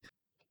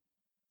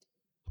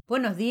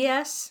Buenos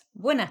días,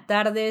 buenas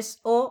tardes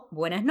o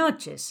buenas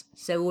noches,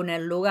 según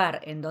el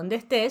lugar en donde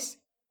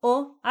estés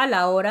o a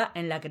la hora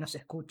en la que nos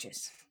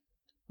escuches.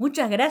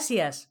 Muchas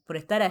gracias por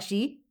estar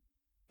allí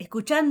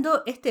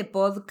escuchando este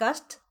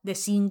podcast de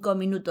 5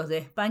 minutos de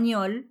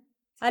español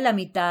a la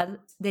mitad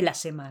de la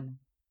semana.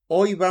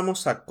 Hoy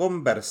vamos a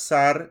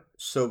conversar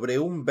sobre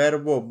un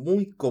verbo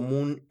muy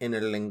común en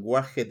el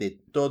lenguaje de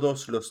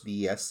todos los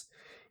días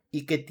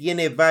y que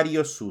tiene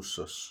varios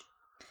usos.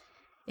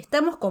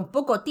 Estamos con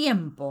poco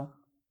tiempo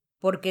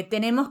porque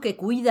tenemos que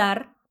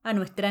cuidar a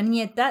nuestra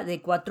nieta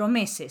de 4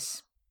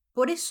 meses.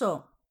 Por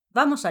eso,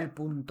 vamos al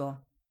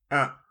punto.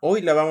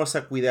 Hoy la vamos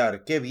a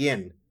cuidar, qué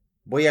bien.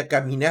 Voy a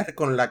caminar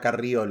con la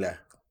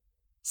carriola.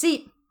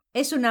 Sí,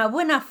 es una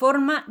buena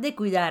forma de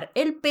cuidar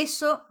el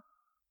peso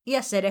y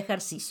hacer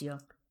ejercicio.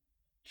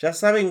 Ya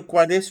saben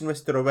cuál es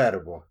nuestro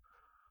verbo.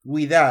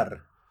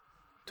 Cuidar,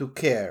 to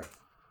care.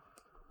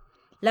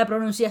 La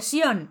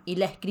pronunciación y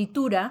la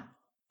escritura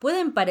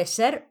pueden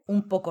parecer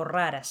un poco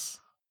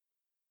raras.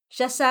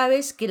 Ya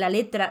sabes que la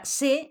letra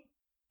C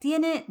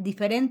tiene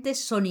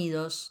diferentes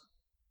sonidos.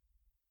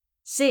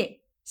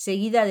 C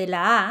seguida de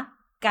la A,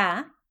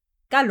 K,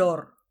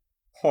 calor.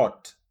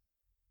 Hot,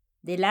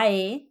 De la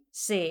E,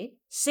 C,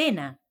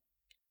 cena.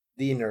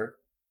 dinner,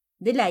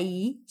 De la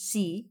I,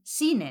 C,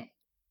 cine.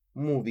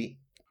 movie,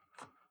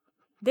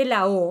 De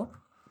la O,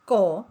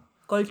 co,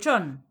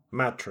 colchón.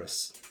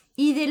 mattress,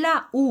 Y de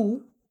la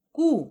U,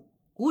 Q,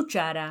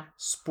 cuchara.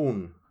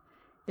 spoon,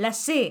 La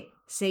C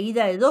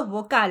seguida de dos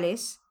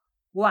vocales,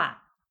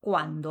 gua,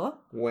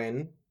 cuando.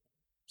 when,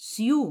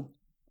 Ciu,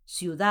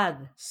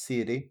 ciudad.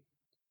 city,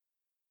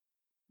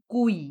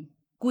 Cui,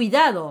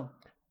 cuidado.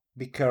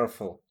 be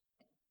careful.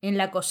 En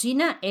la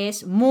cocina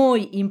es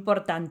muy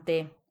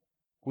importante.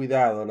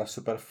 Cuidado, la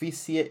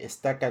superficie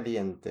está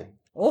caliente.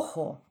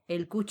 Ojo,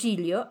 el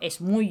cuchillo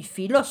es muy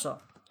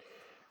filoso.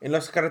 En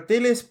los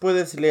carteles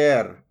puedes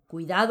leer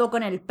Cuidado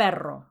con el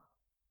perro.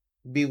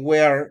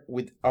 Beware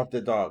of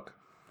the dog.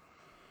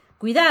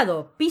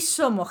 Cuidado,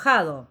 piso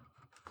mojado.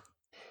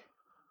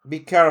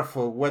 Be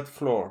careful, wet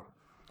floor.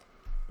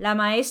 La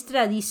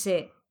maestra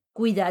dice,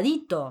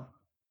 cuidadito.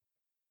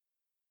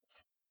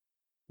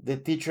 The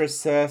teacher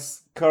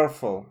says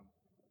careful.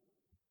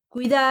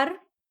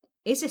 Cuidar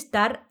es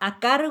estar a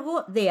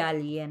cargo de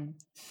alguien.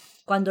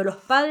 Cuando los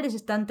padres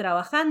están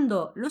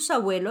trabajando, los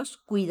abuelos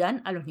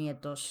cuidan a los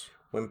nietos.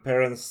 When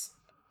parents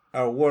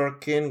are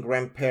working,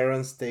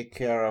 grandparents take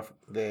care of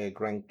the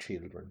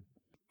grandchildren.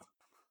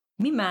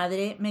 Mi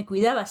madre me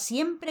cuidaba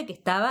siempre que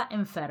estaba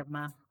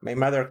enferma. My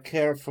mother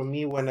cared for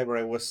me whenever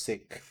I was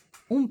sick.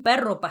 Un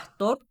perro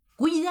pastor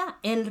cuida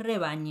el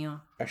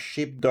rebaño. A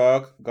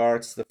sheepdog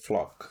guards the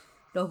flock.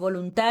 Los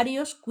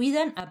voluntarios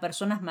cuidan a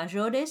personas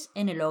mayores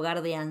en el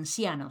hogar de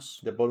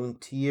ancianos. The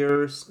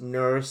volunteers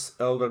nurse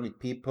elderly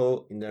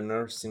people in the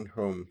nursing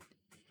home.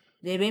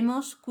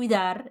 Debemos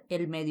cuidar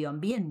el medio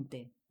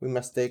ambiente. We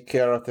must take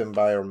care of the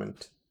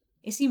environment.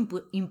 Es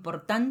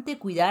importante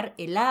cuidar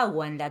el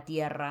agua en la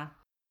tierra.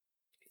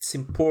 It's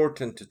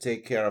important to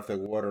take care of the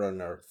water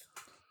on earth.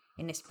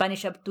 En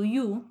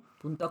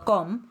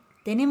SpanishUpToYou.com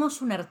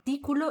tenemos un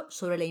artículo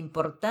sobre la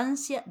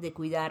importancia de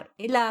cuidar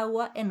el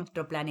agua en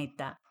nuestro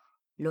planeta.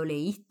 ¿Lo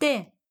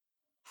leíste?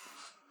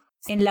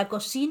 En la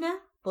cocina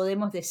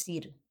podemos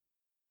decir,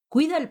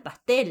 cuida el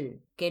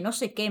pastel, que no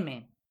se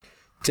queme.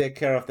 Take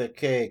care of the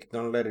cake,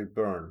 don't let it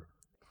burn.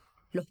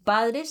 Los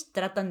padres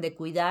tratan de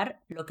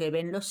cuidar lo que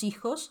ven los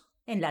hijos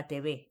en la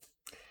TV.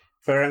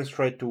 Parents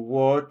try to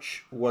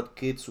watch what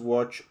kids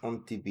watch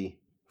on TV.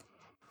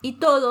 Y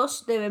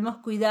todos debemos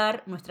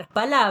cuidar nuestras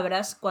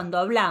palabras cuando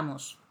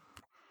hablamos.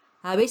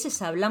 A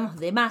veces hablamos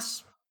de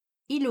más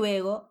y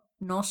luego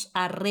nos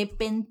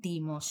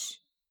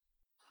arrepentimos.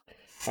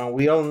 And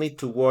we all need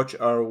to watch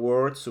our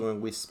words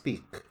when we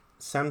speak.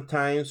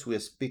 Sometimes we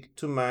speak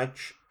too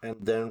much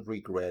and then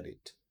regret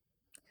it.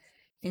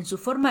 En su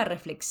forma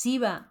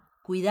reflexiva,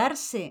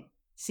 cuidarse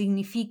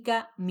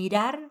significa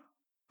mirar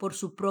por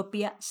su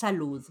propia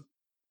salud.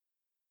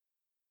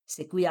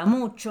 Se cuida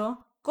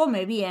mucho,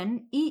 come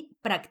bien y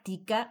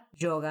practica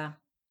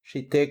yoga.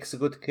 She takes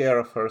good care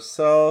of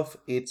herself,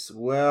 eats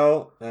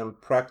well, and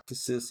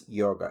practices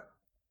yoga.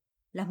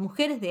 Las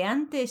mujeres de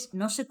antes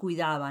no se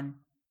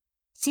cuidaban.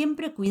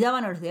 Siempre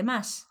cuidaban a los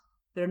demás,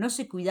 pero no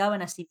se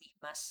cuidaban a sí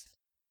mismas.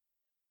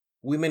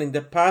 Women in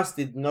the past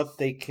did not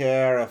take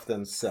care of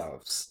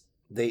themselves.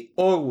 They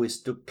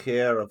always took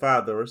care of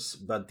others,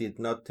 but did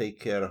not take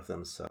care of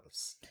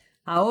themselves.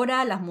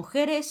 Ahora las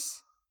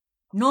mujeres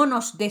no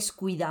nos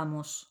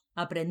descuidamos,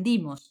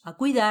 aprendimos a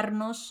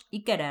cuidarnos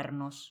y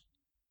querernos.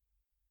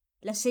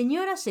 La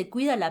señora se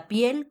cuida la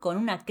piel con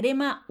una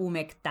crema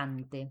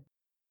humectante.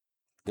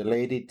 The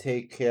lady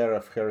take care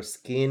of her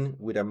skin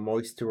with a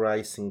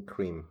moisturizing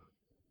cream.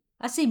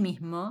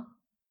 Asimismo,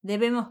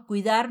 debemos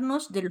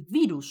cuidarnos de los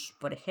virus,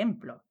 por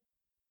ejemplo.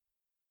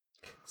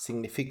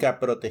 Significa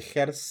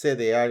protegerse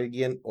de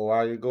alguien o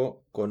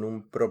algo con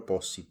un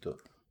propósito.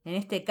 En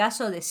este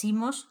caso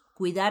decimos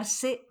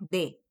cuidarse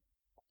de.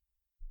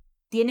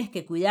 Tienes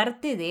que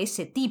cuidarte de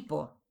ese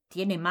tipo,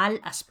 tiene mal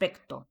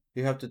aspecto.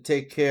 You have to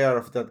take care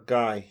of that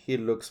guy. He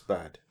looks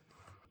bad.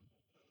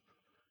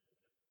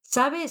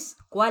 ¿Sabes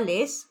cuál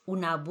es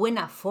una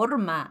buena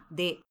forma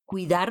de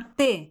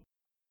cuidarte?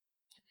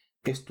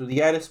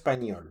 Estudiar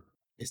español.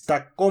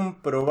 Está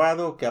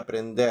comprobado que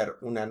aprender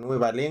una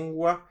nueva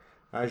lengua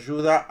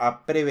ayuda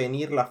a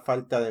prevenir la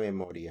falta de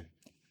memoria.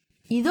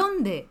 ¿Y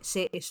dónde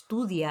se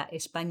estudia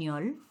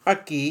español?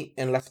 Aquí,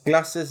 en las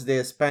clases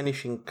de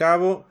Spanish in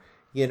Cabo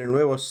y en el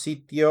nuevo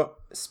sitio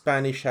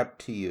Spanish Up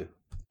to You.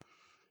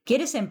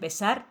 ¿Quieres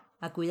empezar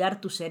a cuidar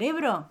tu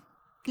cerebro?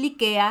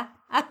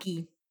 Cliquea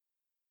aquí.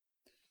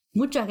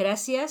 Muchas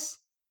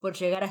gracias por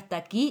llegar hasta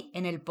aquí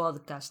en el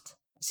podcast.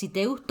 Si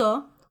te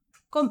gustó,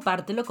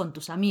 compártelo con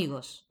tus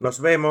amigos.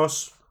 Nos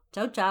vemos.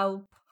 Chau, chau.